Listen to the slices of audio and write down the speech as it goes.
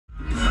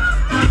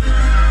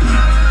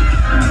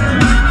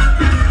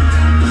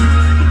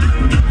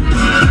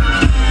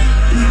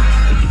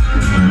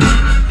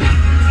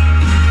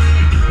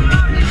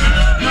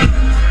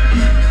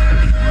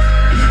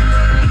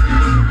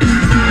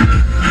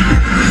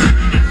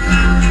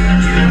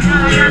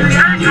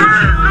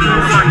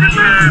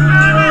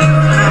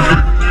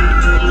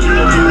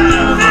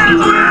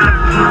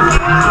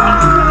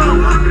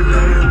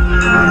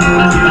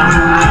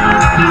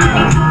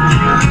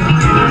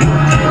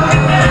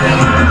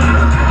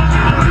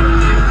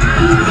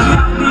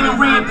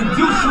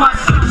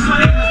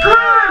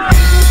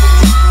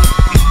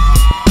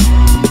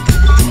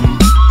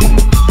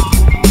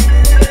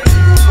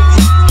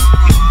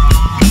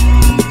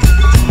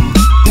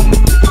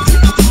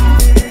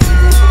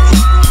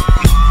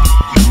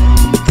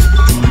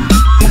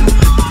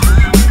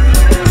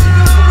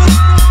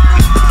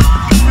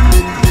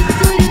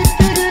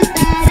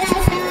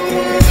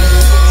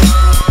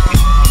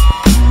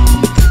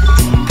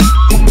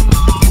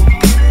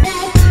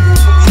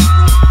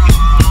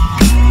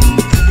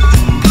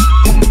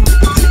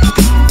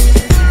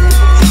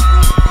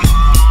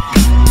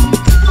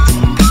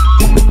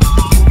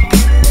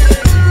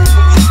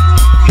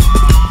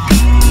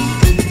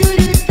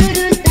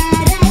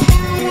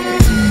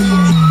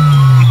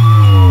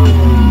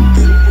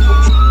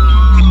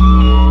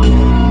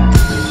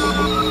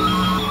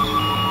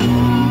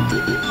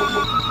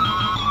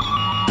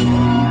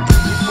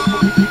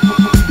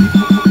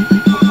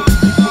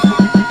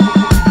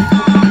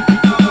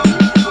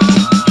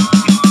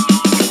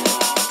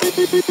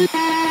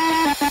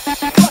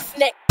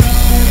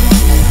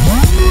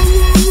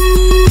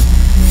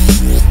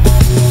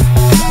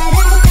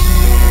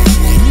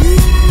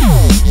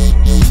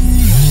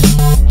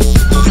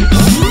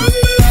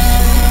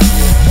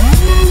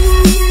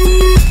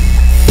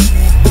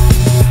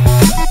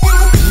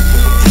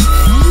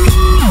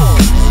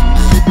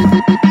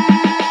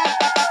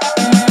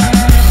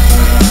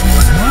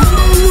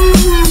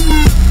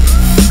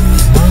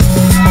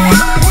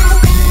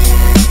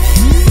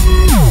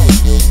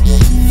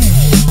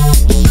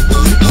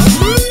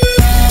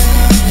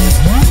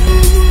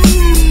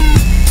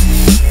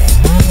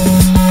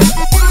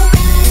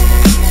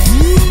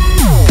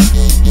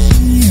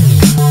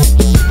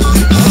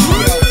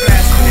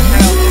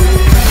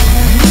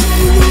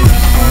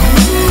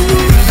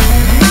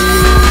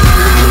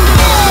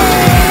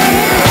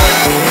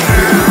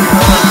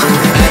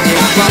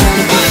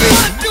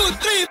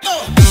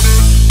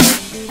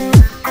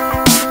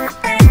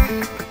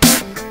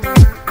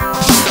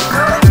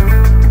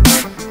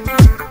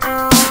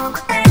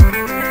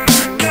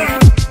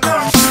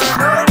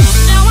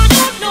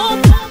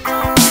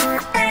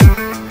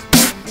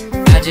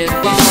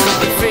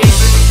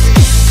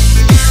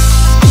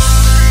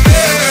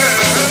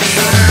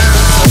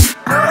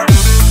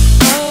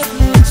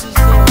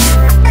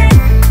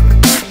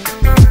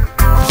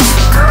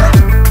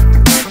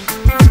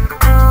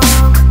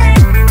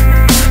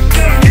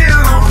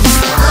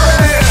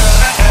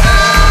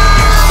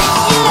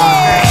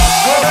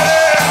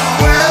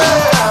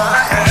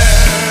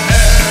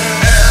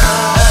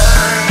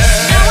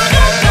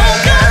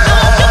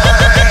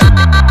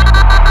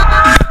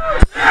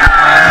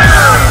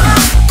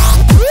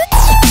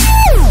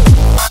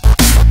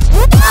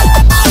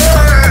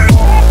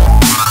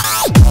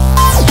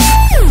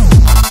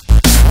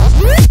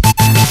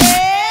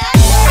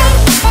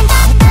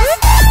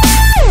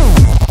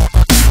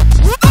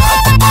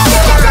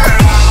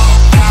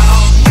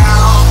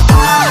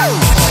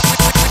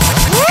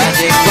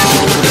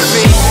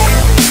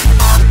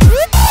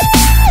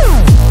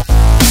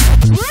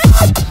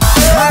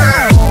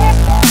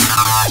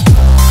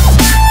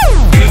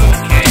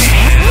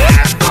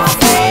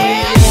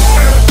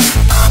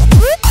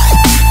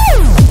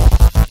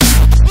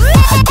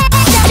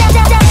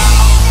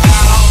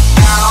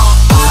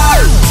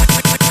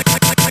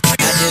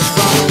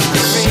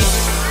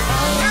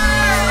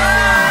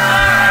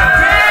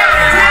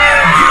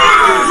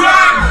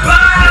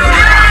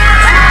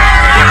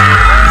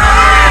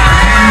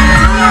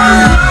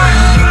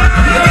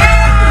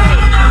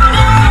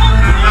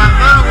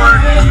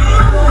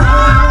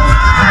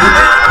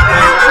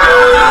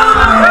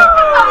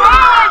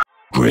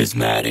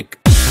Charismatic.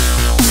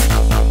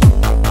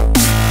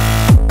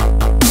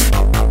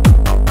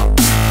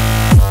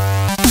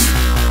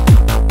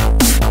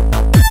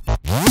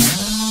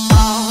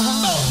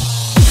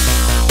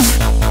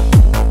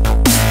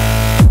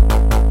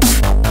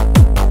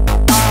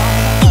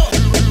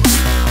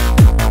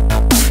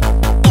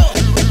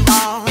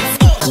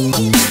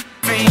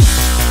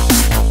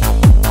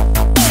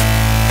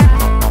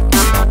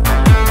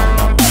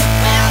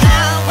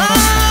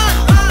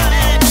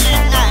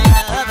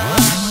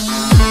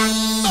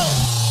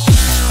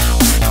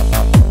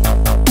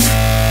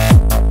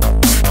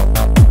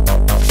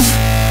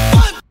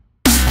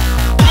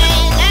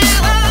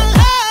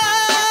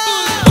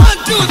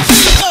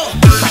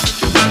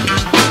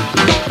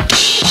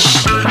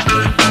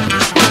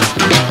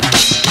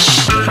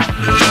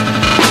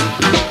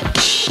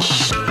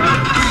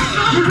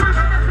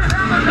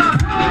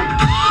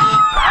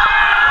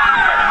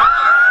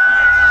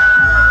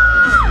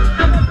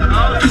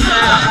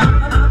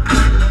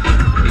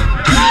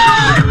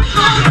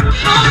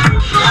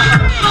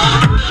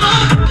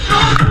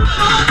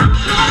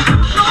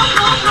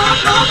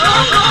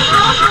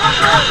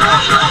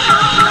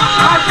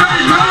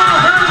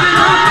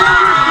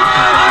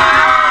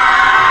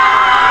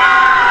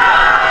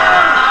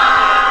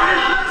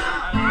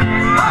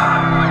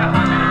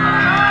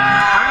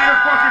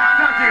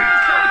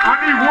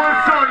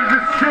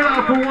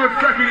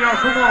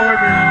 Come on with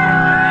me.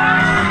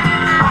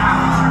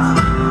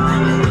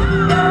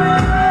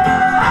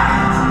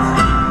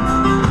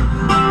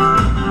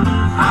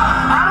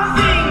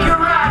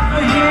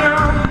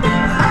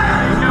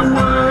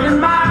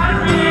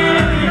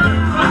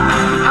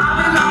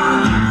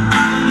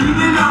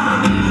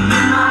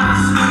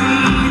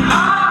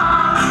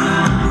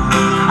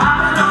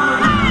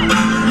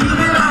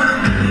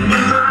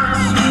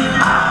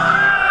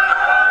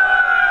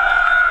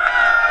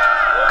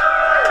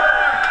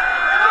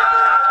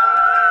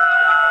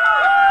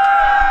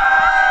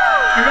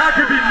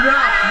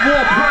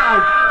 More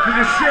proud to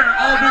just share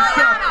all this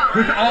stuff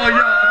with all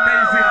y'all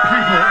amazing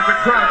people in the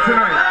crowd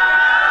tonight.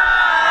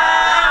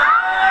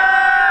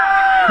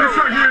 This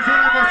right here is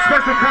one of the most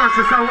special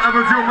concerts I will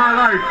ever do in my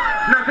life.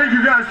 And I thank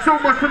you guys so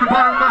much from the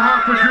bottom of my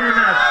heart for doing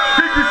that.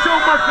 Thank you so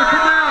much for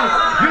coming out.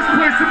 Let's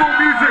play some more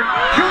music.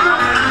 Come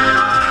on.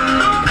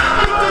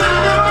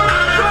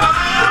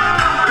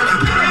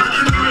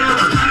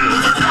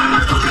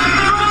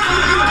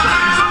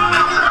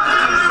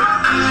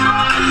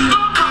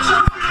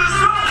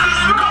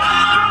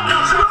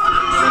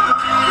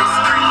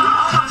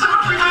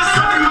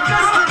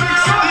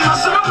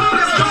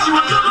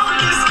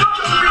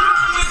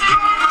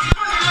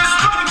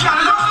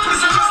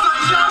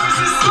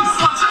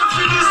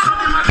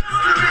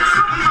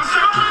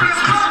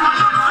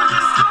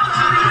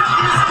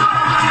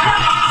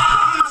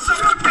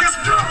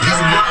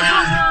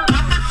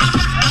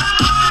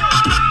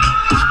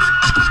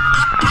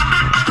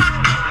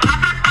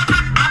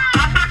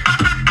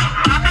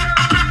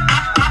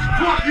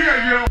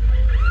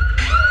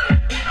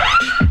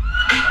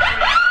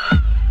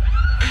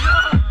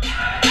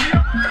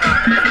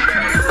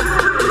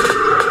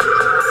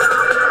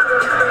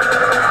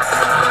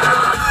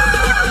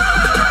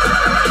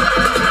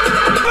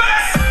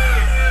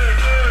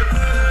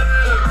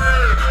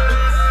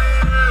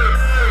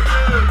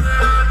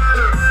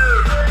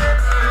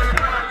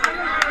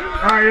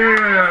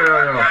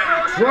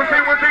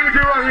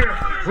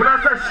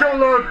 show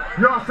love.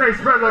 Y'all say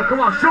spread love. Come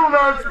on, show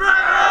love. Spread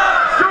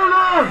love. Show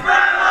love.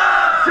 Spread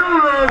love. Show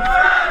love.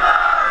 Spread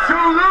love.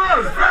 Show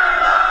love. Spread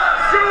love.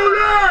 Show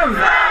love.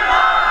 Spread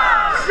love.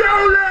 Show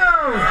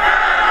love.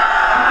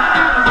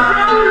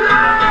 Show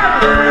love.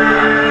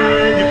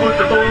 You put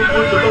the bone,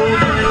 put the bone,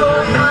 put the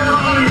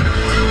bone.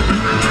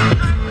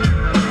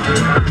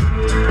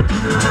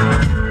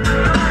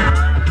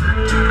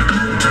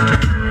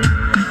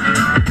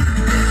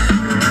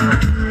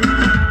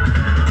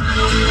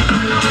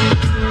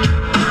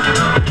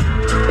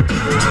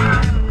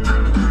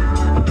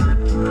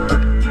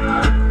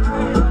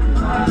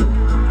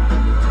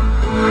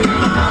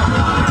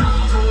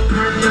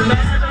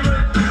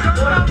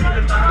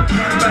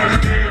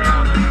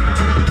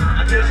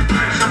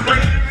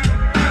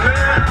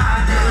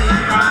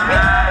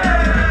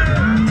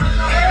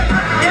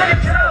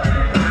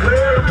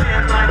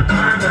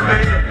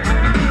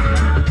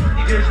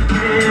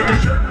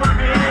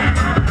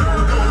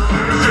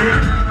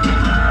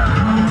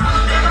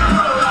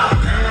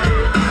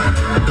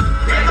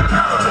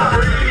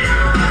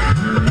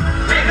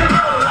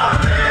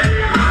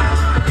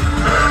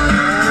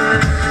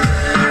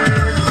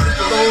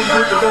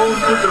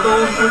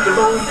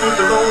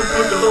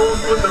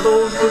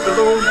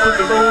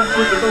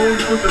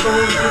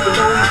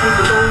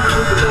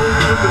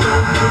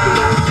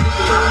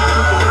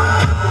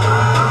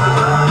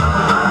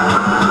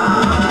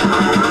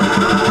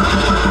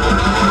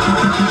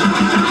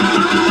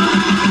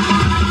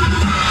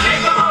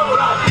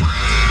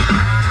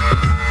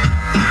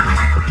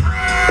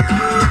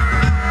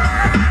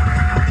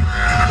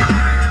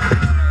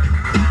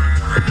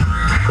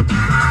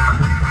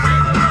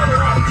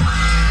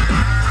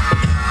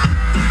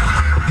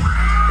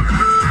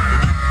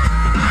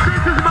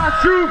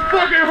 True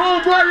fucking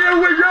home right here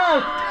with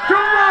y'all. Come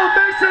on,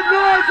 make some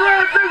noise,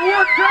 Lansing,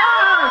 one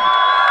time.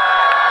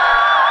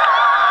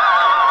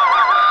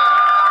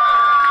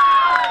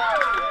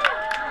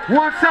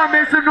 One time,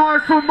 make some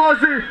noise for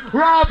Muzzy,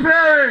 Rob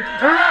Perry,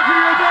 and Rocky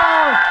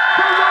Yabal.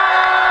 Come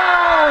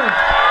on.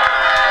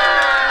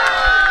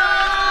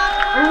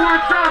 And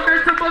one time,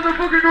 make some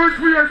motherfucking noise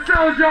for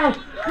yourselves, y'all.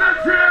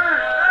 Let's hear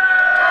it.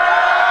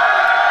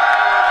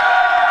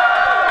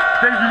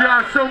 Thank you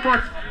guys so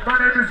much. My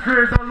name is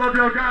GRiZ. I love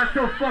y'all guys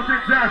so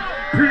fucking death.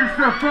 Peace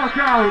the fuck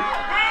out.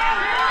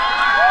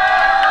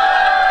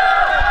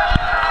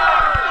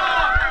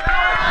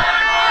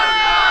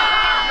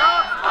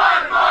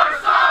 One more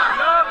song.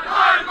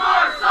 One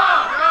more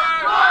song.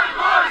 One more song. One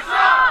more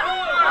song.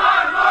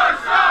 One more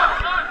song.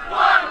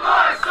 One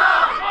more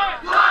song. One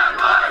more song. One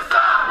more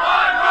song.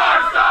 One more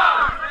song.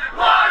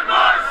 One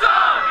more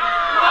song.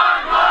 One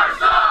more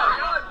song.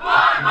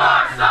 One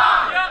more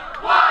song.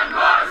 One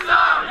more song.